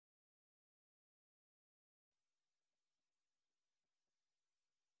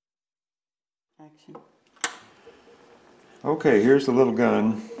Action. Okay, here's the little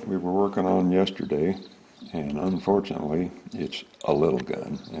gun we were working on yesterday, and unfortunately it's a little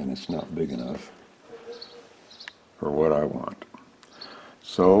gun and it's not big enough for what I want.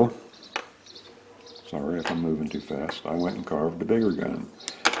 So, sorry if I'm moving too fast, I went and carved a bigger gun.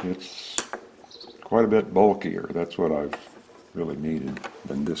 It's quite a bit bulkier, that's what I've really needed,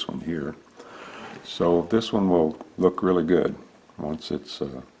 than this one here. So this one will look really good once it's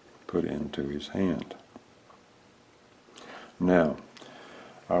put into his hand. Now,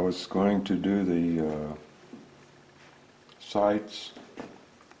 I was going to do the sights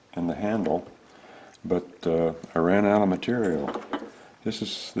and the handle, but I ran out of material. This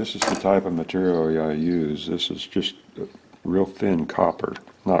is the type of material I use. This is just real thin copper.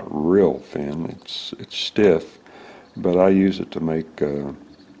 Not real thin. It's stiff, but I use it to make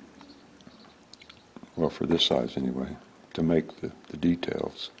well, for this size anyway, to make the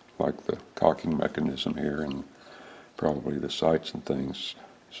details, like the cocking mechanism here and probably the sights and things.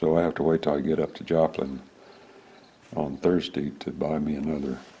 So I have to wait till I get up to Joplin on Thursday to buy me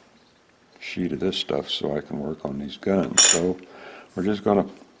another sheet of this stuff so I can work on these guns. So we're just going to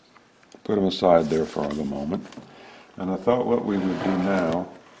put them aside there for the moment. And I thought what we would do now,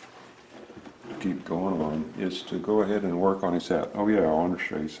 to keep going on, is to go ahead and work on his hat. Oh yeah, I want to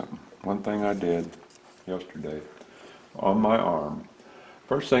show you something. One thing I did yesterday on my arm.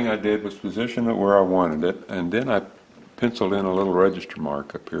 First thing I did was position it where I wanted it, and then I penciled in a little register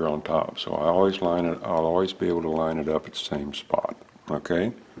mark up here on top. So I'll always be able to line it up at the same spot.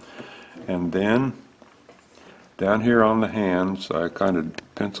 Okay? And then down here on the hands, I kind of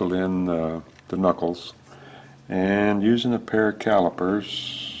penciled in the knuckles, and using a pair of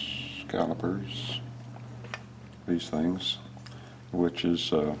calipers, these things, which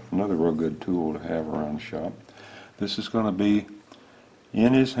is another real good tool to have around the shop. This is going to be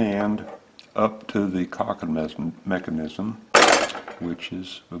in his hand up to the cocking mechanism, which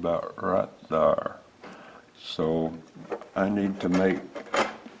is about right there. So I need to make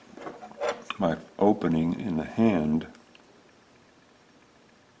my opening in the hand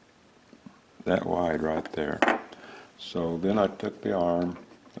that wide right there. So then I took the arm,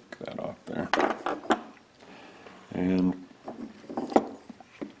 took that off there, and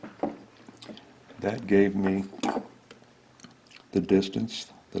that gave me the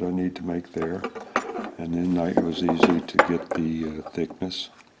distance that I need to make there, and then it was easy to get the thickness,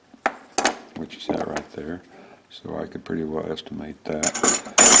 which is that right there, so I could pretty well estimate that.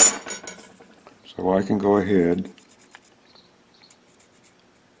 So I can go ahead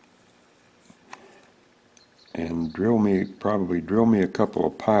and probably drill me a couple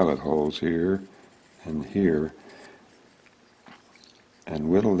of pilot holes here and here, and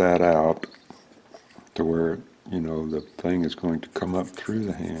whittle that out to where, you know, the thing is going to come up through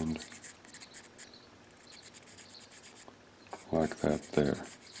the hand like that there.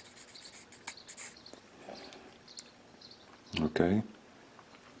 Okay?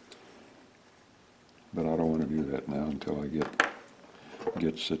 But I don't want to do that now until I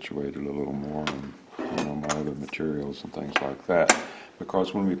get situated a little more on, you know, my other materials and things like that.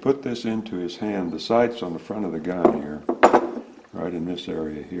 Because when we put this into his hand, the sights on the front of the gun here, right in this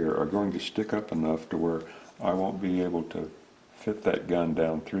area here, are going to stick up enough to where I won't be able to fit that gun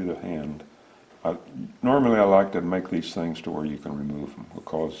down through the hand. Normally I like to make these things to where you can remove them,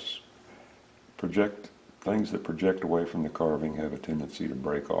 because things that project away from the carving have a tendency to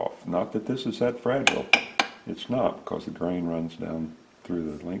break off. Not that this is that fragile. It's not, because the grain runs down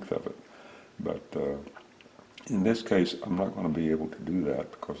through the length of it. But in this case, I'm not going to be able to do that,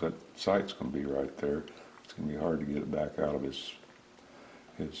 because that sight's going to be right there. It's going to be hard to get it back out of his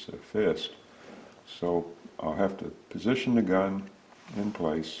fist. So I'll have to position the gun in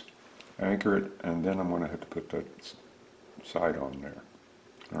place, anchor it, and then I'm going to have to put that sight on there.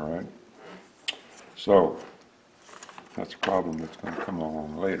 All right? So that's a problem that's going to come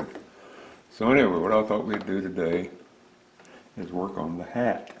along later. So anyway, what I thought we'd do today is work on the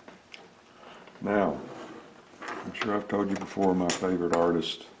hat. Now, I'm sure I've told you before, my favorite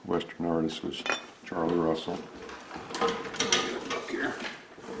artist, Western artist, was Charlie Russell. Look here.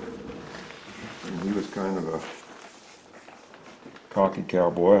 And he was kind of a cocky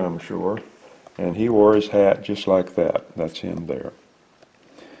cowboy, I'm sure, and he wore his hat just like that. That's him there.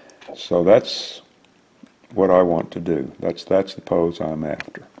 So that's what I want to do. That's the pose I'm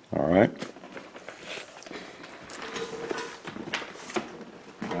after. All right.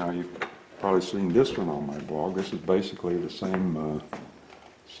 Now you've probably seen this one on my blog. This is basically the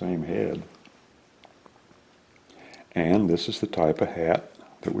same head, and this is the type of hat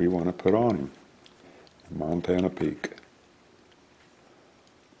that we want to put on him. Montana Peak.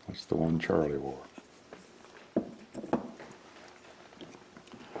 That's the one Charlie wore.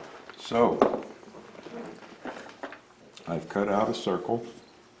 So, I've cut out a circle.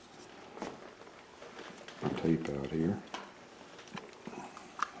 Tape out here.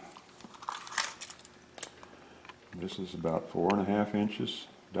 This is about 4.5 inches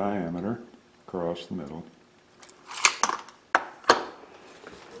diameter across the middle.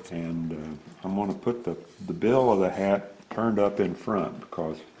 And I'm going to put the bill of the hat turned up in front,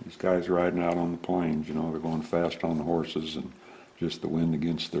 because these guys riding out on the plains, you know, they're going fast on the horses, and just the wind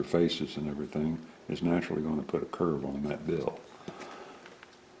against their faces and everything is naturally going to put a curve on that bill.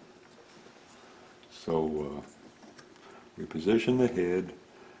 So we position the head,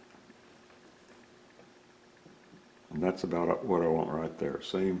 and that's about what I want right there.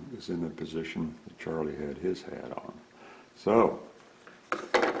 Same as in the position that Charlie had his hat on. So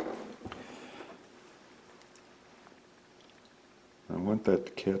I want that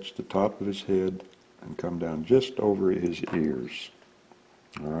to catch the top of his head and come down just over his ears.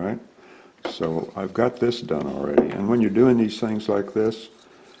 All right? So I've got this done already. And when you're doing these things like this,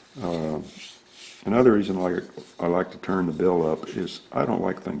 another reason I like to turn the bill up is I don't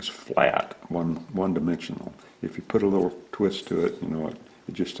like things flat, one-dimensional. If you put a little twist to it, you know,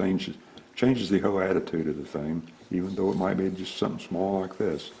 it just changes the whole attitude of the thing. Even though it might be just something small like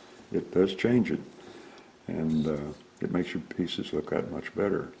this, it does change it, and it makes your pieces look that much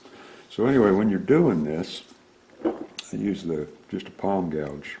better. So anyway, when you're doing this, I use just a palm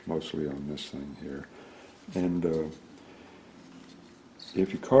gouge mostly on this thing here, and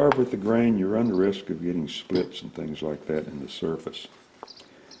if you carve with the grain, you run the risk of getting splits and things like that in the surface.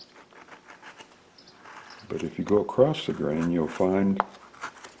 But if you go across the grain, you'll find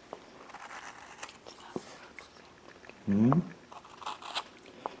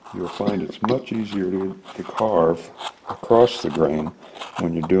it's much easier to carve across the grain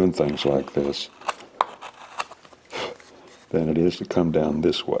when you're doing things like this than it is to come down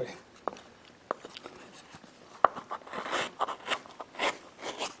this way.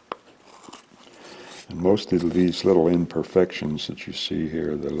 And most of these little imperfections that you see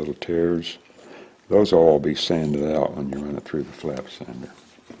here, the little tears, those will all be sanded out when you run it through the flap sander.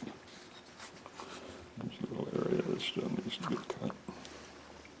 There's a little area that still needs to get cut.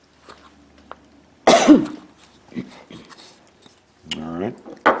 All right,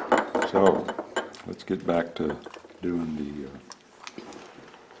 so let's get back to doing the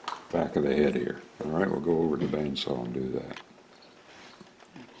back of the head here. All right, we'll go over to the bandsaw and do that.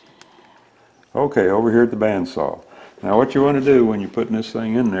 Okay, over here at the bandsaw. Now what you want to do when you're putting this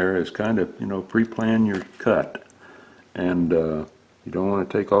thing in there is kind of, you know, pre-plan your cut. And you don't want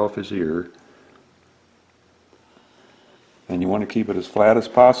to take off his ear. And you want to keep it as flat as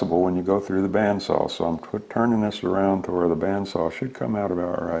possible when you go through the bandsaw. So I'm turning this around to where the bandsaw should come out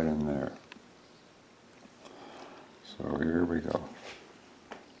about right in there. So here we go.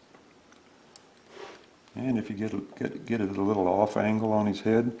 And if you get it a little off angle on his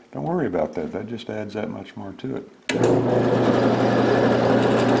head, don't worry about that. That just adds that much more to it.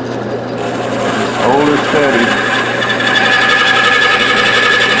 Hold it steady.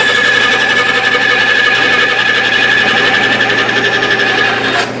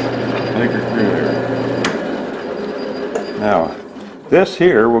 Take her through there. Now, this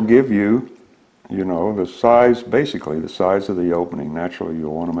here will give you, you know, the size, basically the size of the opening. Naturally,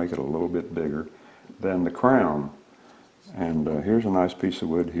 you'll want to make it a little bit bigger than the crown. And here's a nice piece of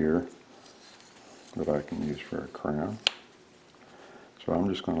wood here that I can use for a crown. So I'm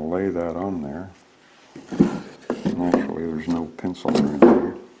just going to lay that on there. Naturally, there's no penciler in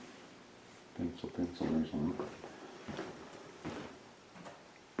there. Pencil, there's one.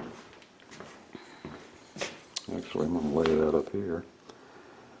 Actually, I'm going to lay that up here,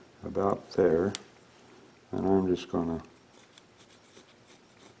 about there, and I'm just going to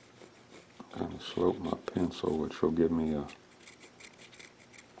kind of slope my pencil, which will give me a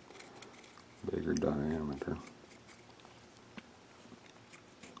bigger diameter.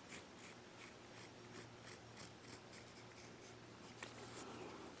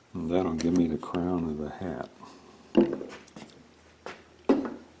 And that'll give me the crown of the hat.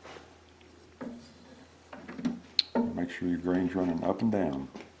 Make sure your grain's running up and down.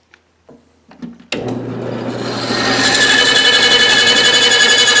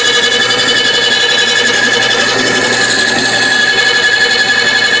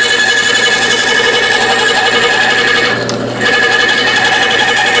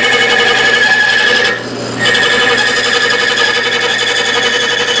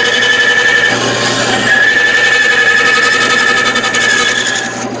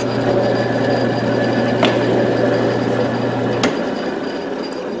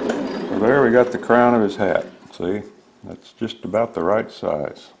 we got the crown of his hat. See, that's just about the right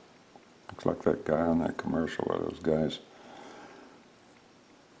size. Looks like that guy on that commercial, or those guys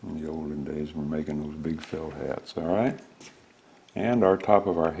in the olden days were making those big felt hats, all right? And our top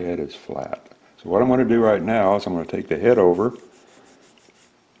of our head is flat. So what I'm going to do right now is I'm going to take the head over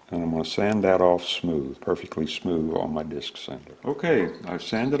and I'm going to sand that off smooth, perfectly smooth on my disc sander. Okay, I've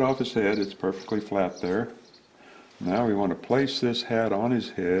sanded off his head. It's perfectly flat there. Now we want to place this hat on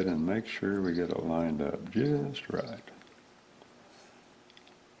his head and make sure we get it lined up just right.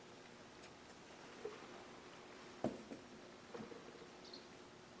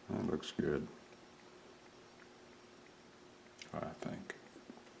 That looks good, I think.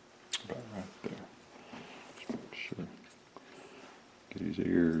 About right there. Just make sure. Get his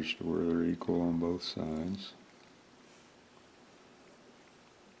ears to where they're equal on both sides.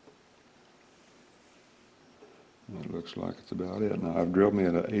 That looks like it's about it. Now I've drilled me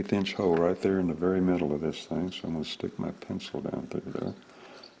an 1/8 inch hole right there in the very middle of this thing, so I'm going to stick my pencil down through there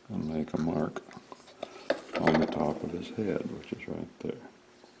and make a mark on the top of his head, which is right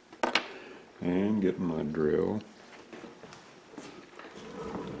there. And get my drill.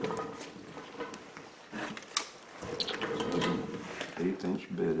 An 1/8 inch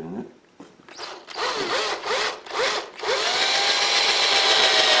bit in it.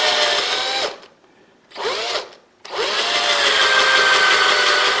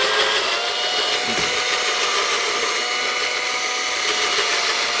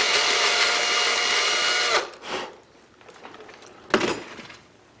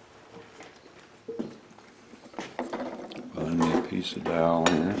 Find me a piece of dowel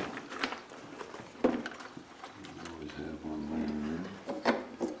here. Always have one there.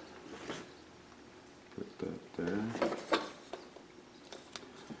 Put that there.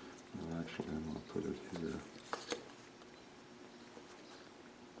 Well, actually, I'm going to put it here.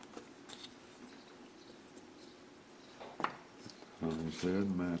 On his head,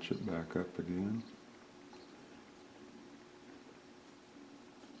 match it back up again.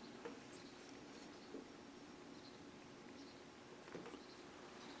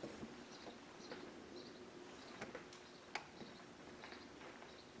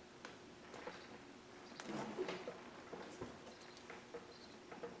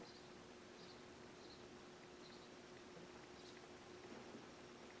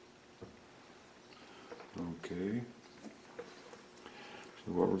 Okay,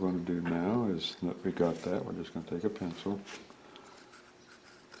 so what we're going to do now is that we got that, we're just going to take a pencil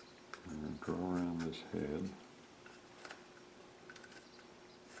and draw around this head.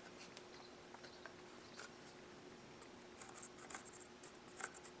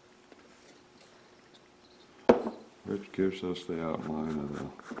 Which gives us the outline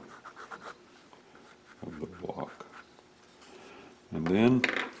of the block. And then,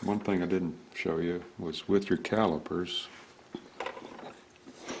 one thing I didn't show you was with your calipers,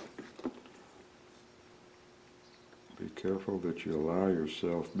 be careful that you allow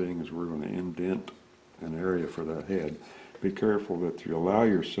yourself, being as we're going to indent an area for that head, be careful that you allow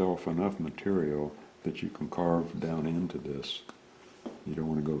yourself enough material that you can carve down into this. You don't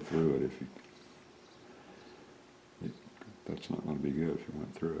want to go through it that's not going to be good if you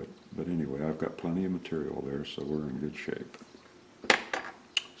went through it. But anyway, I've got plenty of material there, so we're in good shape.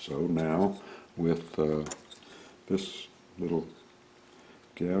 So now, with this little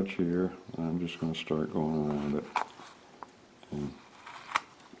gouge here, I'm just going to start going around it. And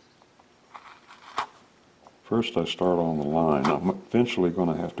first I start on the line. I'm eventually going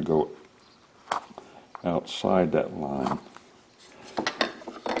to have to go outside that line.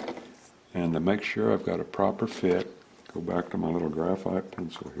 And to make sure I've got a proper fit, go back to my little graphite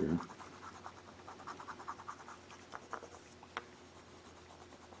pencil here.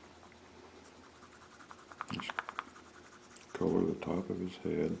 Just color the top of his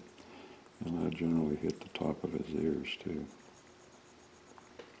head, and I generally hit the top of his ears too.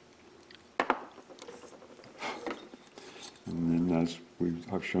 And then, as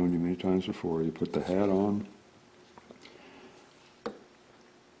I've shown you many times before, you put the hat on.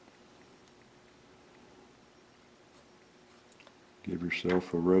 Give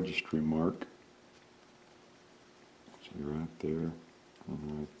yourself a registry mark. See right there and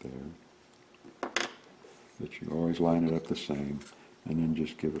right there. But you always line it up the same, and then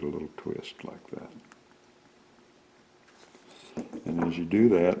just give it a little twist like that. And as you do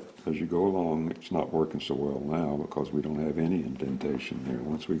that, as you go along, it's not working so well now because we don't have any indentation there.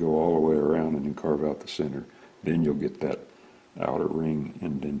 Once we go all the way around and then carve out the center, then you'll get that outer ring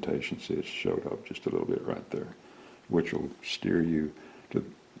indentation. See, it's showed up just a little bit right there, which will steer you to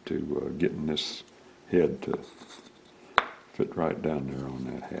getting this head to fit right down there on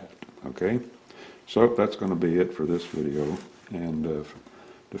that hat. Okay? So that's going to be it for this video. And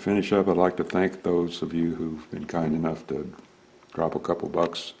to finish up, I'd like to thank those of you who've been kind enough to drop a couple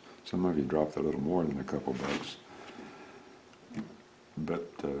bucks. Some of you dropped a little more than a couple bucks. But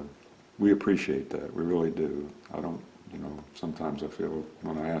we appreciate that. We really do. I don't, sometimes I feel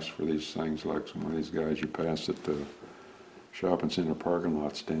when I ask for these things, like some of these guys you pass at the shopping center parking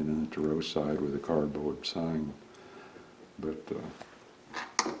lot standing at the roadside with a cardboard sign. But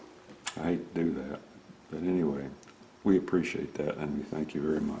I hate to do that. But anyway, we appreciate that and we thank you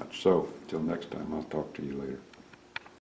very much. So, until next time, I'll talk to you later.